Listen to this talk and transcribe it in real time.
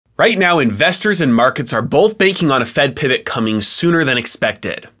Right now, investors and markets are both banking on a Fed pivot coming sooner than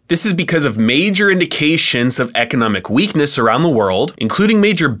expected. This is because of major indications of economic weakness around the world, including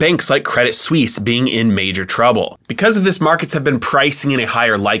major banks like Credit Suisse being in major trouble. Because of this, markets have been pricing in a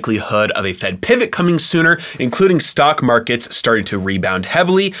higher likelihood of a Fed pivot coming sooner, including stock markets starting to rebound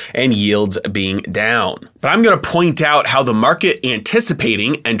heavily and yields being down. But I'm going to point out how the market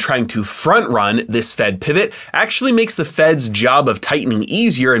anticipating and trying to front run this Fed pivot actually makes the Fed's job of tightening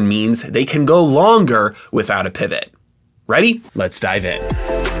easier and means they can go longer without a pivot. Ready? Let's dive in.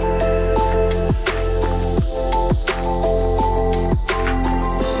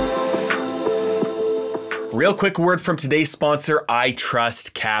 Real quick word from today's sponsor, I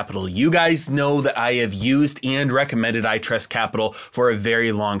Trust Capital. You guys know that I have used and recommended I Trust Capital for a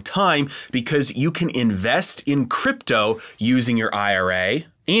very long time because you can invest in crypto using your IRA.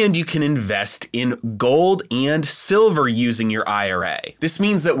 And you can invest in gold and silver using your IRA. This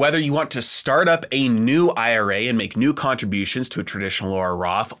means that whether you want to start up a new IRA and make new contributions to a traditional or a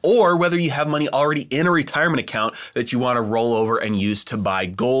Roth, or whether you have money already in a retirement account that you want to roll over and use to buy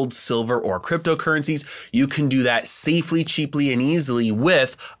gold, silver, or cryptocurrencies, you can do that safely, cheaply, and easily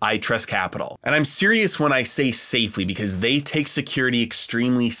with I Trust Capital. And I'm serious when I say safely because they take security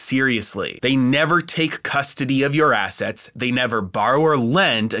extremely seriously. They never take custody of your assets. They never borrow or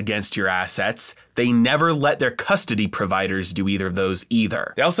lend against your assets. They never let their custody providers do either of those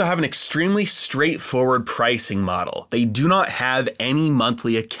either. They also have an extremely straightforward pricing model. They do not have any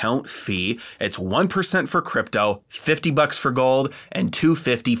monthly account fee. It's 1% for crypto, $50 for gold, and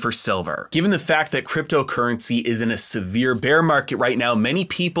 $250 for silver. Given the fact that cryptocurrency is in a severe bear market right now, many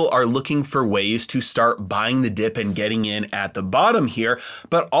people are looking for ways to start buying the dip and getting in at the bottom here,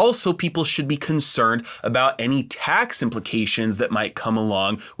 but also people should be concerned about any tax implications that might come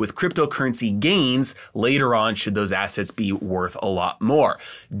along with cryptocurrency gains later on should those assets be worth a lot more.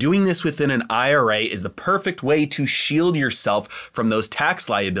 Doing this within an IRA is the perfect way to shield yourself from those tax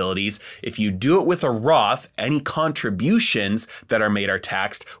liabilities. If you do it with a Roth, any contributions that are made are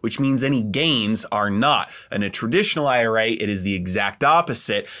taxed, which means any gains are not. In a traditional IRA, it is the exact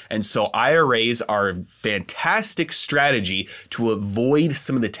opposite. And so IRAs are a fantastic strategy to avoid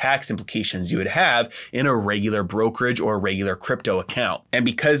some of the tax implications you would have in a regular brokerage or a regular crypto account. And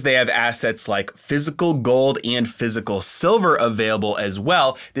because they have assets like physical gold and physical silver available as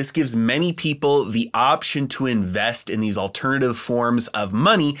well, this gives many people the option to invest in these alternative forms of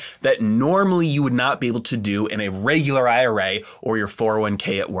money that normally you would not be able to do in a regular IRA or your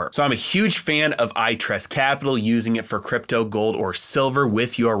 401k at work. So I'm a huge fan of I Trust Capital, using it for crypto, gold, or silver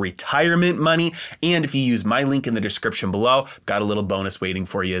with your retirement money. And if you use my link in the description below, got a little bonus waiting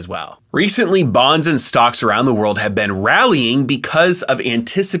for you as well. Recently, bonds and stocks around the world have been rallying because of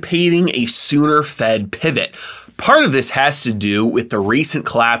anticipating a sooner Fed pivot. Part of this has to do with the recent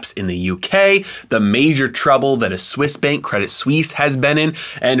collapse in the UK, the major trouble that a Swiss bank, Credit Suisse, has been in,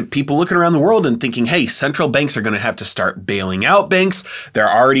 and people looking around the world and thinking, hey, central banks are going to have to start bailing out banks. They're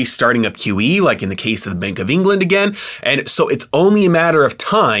already starting up QE, like in the case of the Bank of England again. And so it's only a matter of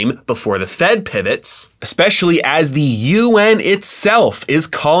time before the Fed pivots, especially as the UN itself is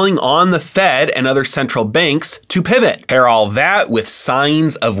calling on the Fed and other central banks to pivot. Pair all that with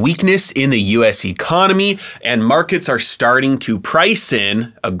signs of weakness in the US economy, and markets are starting to price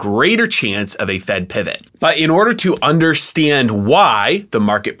in a greater chance of a Fed pivot. But in order to understand why the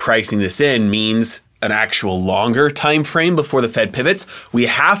market pricing this in means an actual longer time frame before the Fed pivots, we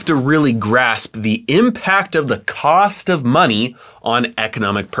have to really grasp the impact of the cost of money on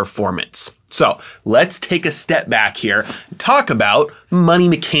economic performance. So let's take a step back here and talk about money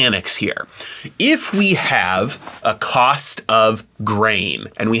mechanics here. If we have a cost of grain,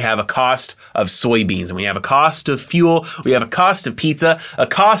 and we have a cost of soybeans, and we have a cost of fuel, we have a cost of pizza, a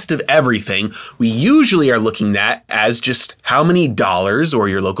cost of everything, we usually are looking at as just how many dollars or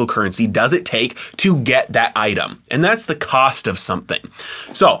your local currency does it take to get that item. And that's the cost of something.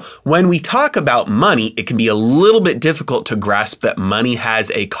 So when we talk about money, it can be a little bit difficult to grasp that money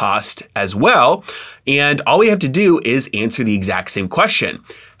has a cost as well. And all we have to do is answer the exact same question.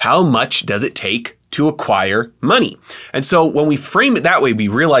 How much does it take to acquire money? And so when we frame it that way, we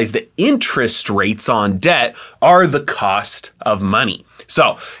realize that interest rates on debt are the cost of money.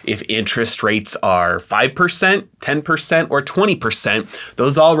 So if interest rates are 5%, 10%, or 20%,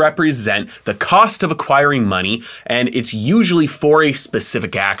 those all represent the cost of acquiring money, and it's usually for a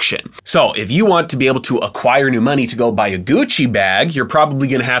specific action. So if you want to be able to acquire new money to go buy a Gucci bag, you're probably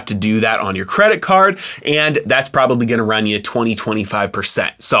going to have to do that on your credit card, and that's probably going to run you 20,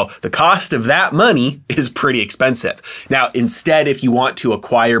 25%. So the cost of that money is pretty expensive. Now, instead, if you want to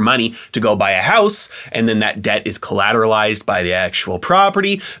acquire money to go buy a house, and then that debt is collateralized by the actual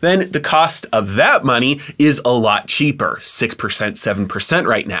property, then the cost of that money is a lot cheaper, 6%, 7%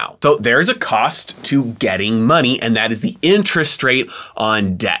 right now. So there's a cost to getting money, and that is the interest rate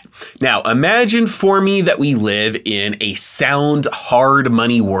on debt. Now, imagine for me that we live in a sound, hard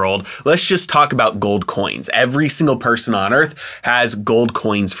money world. Let's just talk about gold coins. Every single person on earth has gold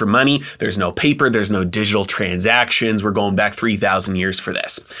coins for money. There's no paper, there's no digital transactions. We're going back 3,000 years for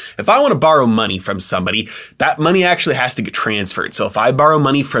this. If I want to borrow money from somebody, that money actually has to get transferred. So if I borrow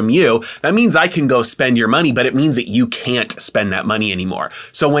money from you, that means I can go spend your money, but it means that you can't spend that money anymore.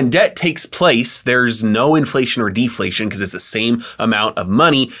 So when debt takes place, there's no inflation or deflation because it's the same amount of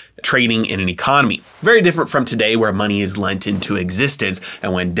money trading in an economy. Very different from today where money is lent into existence,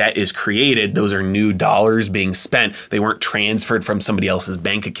 and when debt is created, those are new dollars being spent. They weren't transferred from somebody else's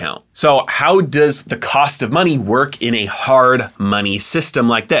bank account. So how does the cost of money work in a hard money system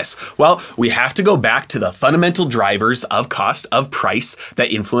like this? Well, we have to go back to the fundamental drivers of cost, of price,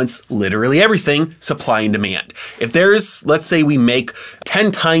 that influence literally everything: supply and demand. If there's, let's say we make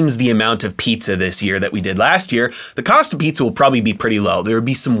 10 times the amount of pizza this year that we did last year, the cost of pizza will probably be pretty low. There would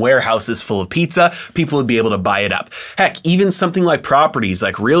be some warehouses full of pizza, people would be able to buy it up. Heck, even something like properties,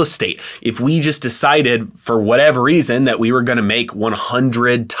 like real estate, if we just decided for whatever reason that we were going to make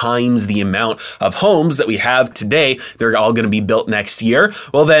 100 times the amount of homes that we have today, they're all going to be built next year,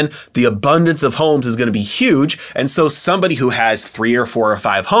 well then the abundance of homes is going to be huge, and so somebody who has 3 or 4 or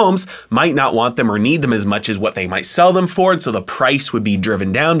 5 homes might not want them or need them as much as what they might sell them for, and so the price would be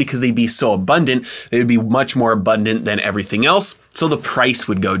driven down because they'd be so abundant. They would be much more abundant than everything else, so the price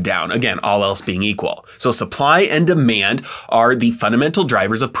would go down. Again, all else being equal. So supply and demand are the fundamental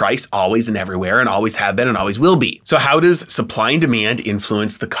drivers of price, always and everywhere, and always have been and always will be. So how does supply and demand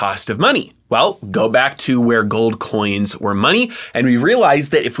influence the cost of money? Well, go back to where gold coins were money, and we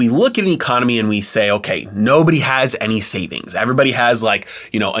realize that if we look at an economy and we say, okay, nobody has any savings, everybody has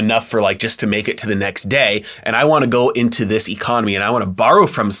enough for just to make it to the next day, and I want to go into this economy and I want to borrow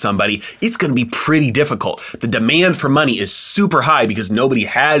from somebody, it's going to be pretty difficult. The demand for money is super high because nobody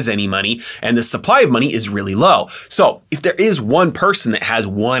has any money, and the supply of money is really low. So if there is one person that has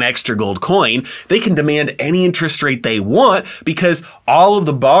one extra gold coin, they can demand any interest rate they want because all of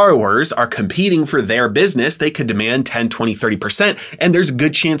the borrowers are competing for their business. They could demand 10, 20, 30%, and there's a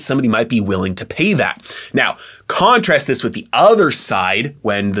good chance somebody might be willing to pay that. Now, contrast this with the other side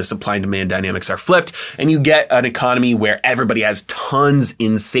when the supply and demand dynamics are flipped, and you get an economy where everybody has tons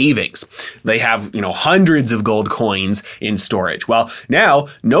in savings. They have, hundreds of gold coins in storage. Well, now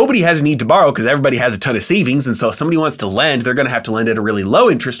nobody has a need to borrow because everybody has a ton of savings, and so if somebody wants to lend, they're going to have to lend at a really low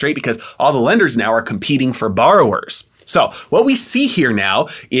interest rate because all the lenders now are competing for borrowers. So what we see here now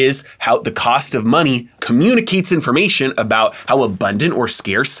is how the cost of money communicates information about how abundant or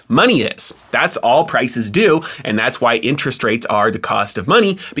scarce money is. That's all prices do, and that's why interest rates are the cost of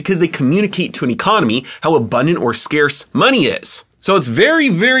money, because they communicate to an economy how abundant or scarce money is. So it's very,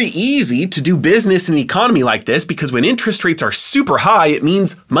 very easy to do business in an economy like this because when interest rates are super high, it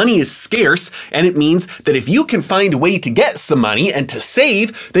means money is scarce, and it means that if you can find a way to get some money and to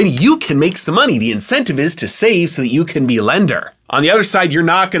save, then you can make some money. The incentive is to save so that you can be a lender. On the other side, you're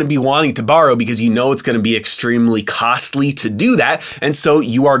not going to be wanting to borrow because you know it's going to be extremely costly to do that. And so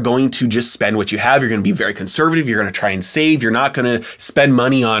you are going to just spend what you have. You're going to be very conservative. You're going to try and save. You're not going to spend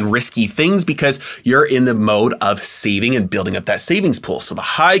money on risky things because you're in the mode of saving and building up that savings pool. So the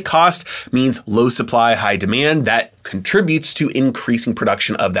high cost means low supply, high demand. That contributes to increasing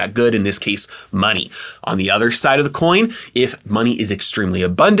production of that good, in this case, money. On the other side of the coin, if money is extremely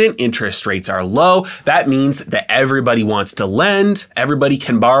abundant, interest rates are low, that means that everybody wants to lend, everybody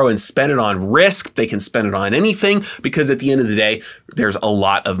can borrow and spend it on risk, they can spend it on anything, because at the end of the day, there's a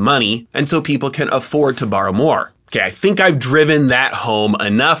lot of money, and so people can afford to borrow more. Okay, I think I've driven that home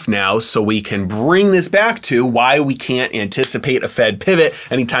enough now so we can bring this back to why we can't anticipate a Fed pivot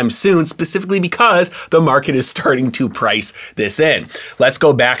anytime soon, specifically because the market is starting to price this in. Let's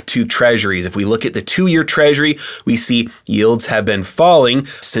go back to treasuries. If we look at the 2-year treasury, we see yields have been falling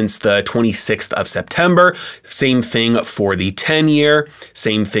since the 26th of September. Same thing for the 10-year,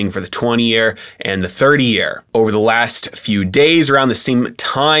 same thing for the 20-year and the 30-year. Over the last few days, around the same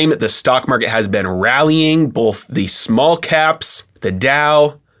time, the stock market has been rallying, both the small caps, the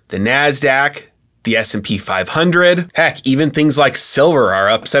Dow, the NASDAQ, the S&P 500. Heck, even things like silver are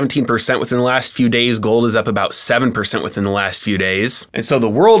up 17% within the last few days. Gold is up about 7% within the last few days. And so the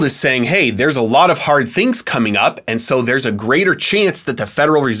world is saying, hey, there's a lot of hard things coming up. And so there's a greater chance that the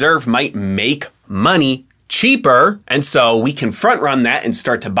Federal Reserve might make money cheaper. And so we can front run that and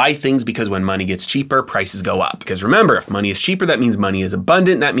start to buy things, because when money gets cheaper, prices go up. Because remember, if money is cheaper, that means money is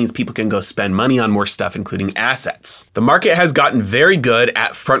abundant. That means people can go spend money on more stuff, including assets. The market has gotten very good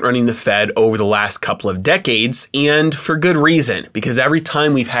at front running the Fed over the last couple of decades, and for good reason, because every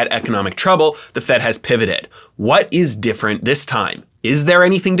time we've had economic trouble, the Fed has pivoted. What is different this time? Is there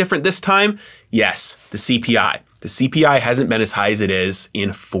anything different this time? Yes, the CPI. The CPI hasn't been as high as it is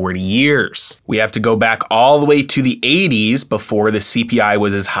in 40 years. We have to go back all the way to the 80s before the CPI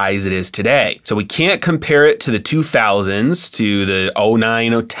was as high as it is today. So we can't compare it to the 2000s, to the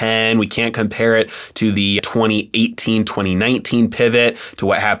 09, 010. We can't compare it to the 2018, 2019 pivot, to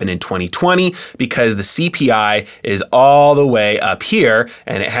what happened in 2020, because the CPI is all the way up here,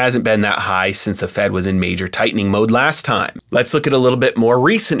 and it hasn't been that high since the Fed was in major tightening mode last time. Let's look at a little bit more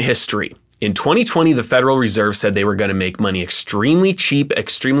recent history. In 2020, the Federal Reserve said they were going to make money extremely cheap,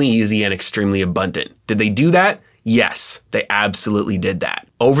 extremely easy, and extremely abundant. Did they do that? Yes, they absolutely did that.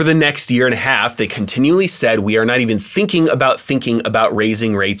 Over the next year and a half, they continually said we are not even thinking about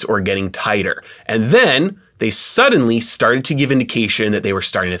raising rates or getting tighter. And then they suddenly started to give indication that they were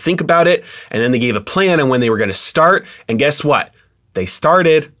starting to think about it, and then they gave a plan on when they were going to start, and guess what? They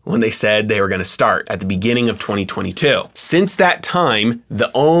started when they said they were going to start at the beginning of 2022. Since that time,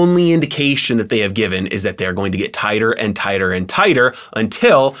 the only indication that they have given is that they're going to get tighter and tighter and tighter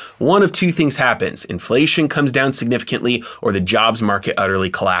until one of two things happens. Inflation comes down significantly, or the jobs market utterly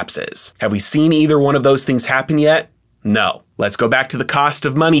collapses. Have we seen either one of those things happen yet? No. Let's go back to the cost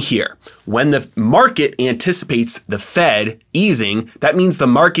of money here. When the market anticipates the Fed easing, that means the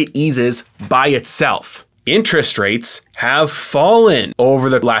market eases by itself. Interest rates have fallen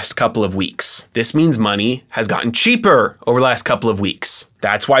over the last couple of weeks. This means money has gotten cheaper over the last couple of weeks.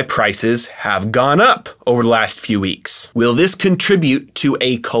 That's why prices have gone up over the last few weeks. Will this contribute to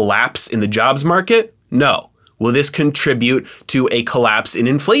a collapse in the jobs market? No. Will this contribute to a collapse in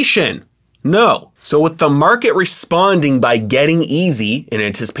inflation? No. So with the market responding by getting easy in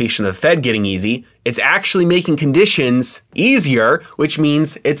anticipation of the Fed getting easy, it's actually making conditions easier, which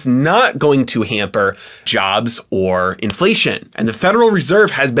means it's not going to hamper jobs or inflation. And the Federal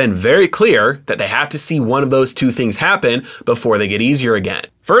Reserve has been very clear that they have to see one of those two things happen before they get easier again.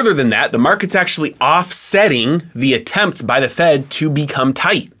 Further than that, the market's actually offsetting the attempts by the Fed to become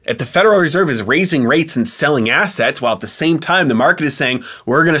tight. If the Federal Reserve is raising rates and selling assets, while at the same time the market is saying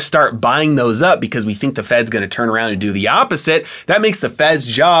we're going to start buying those up because we think the Fed's going to turn around and do the opposite, that makes the Fed's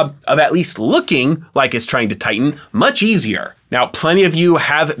job of at least looking like it's trying to tighten much easier. Now, plenty of you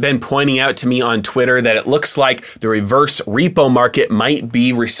have been pointing out to me on Twitter that it looks like the reverse repo market might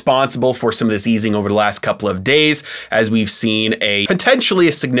be responsible for some of this easing over the last couple of days, as we've seen potentially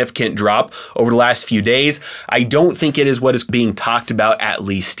a significant drop over the last few days. I don't think it is what is being talked about, at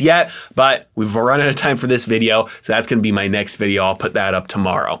least yet, but we've run out of time for this video, so that's going to be my next video. I'll put that up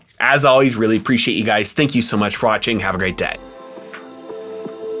tomorrow. As always, really appreciate you guys. Thank you so much for watching. Have a great day.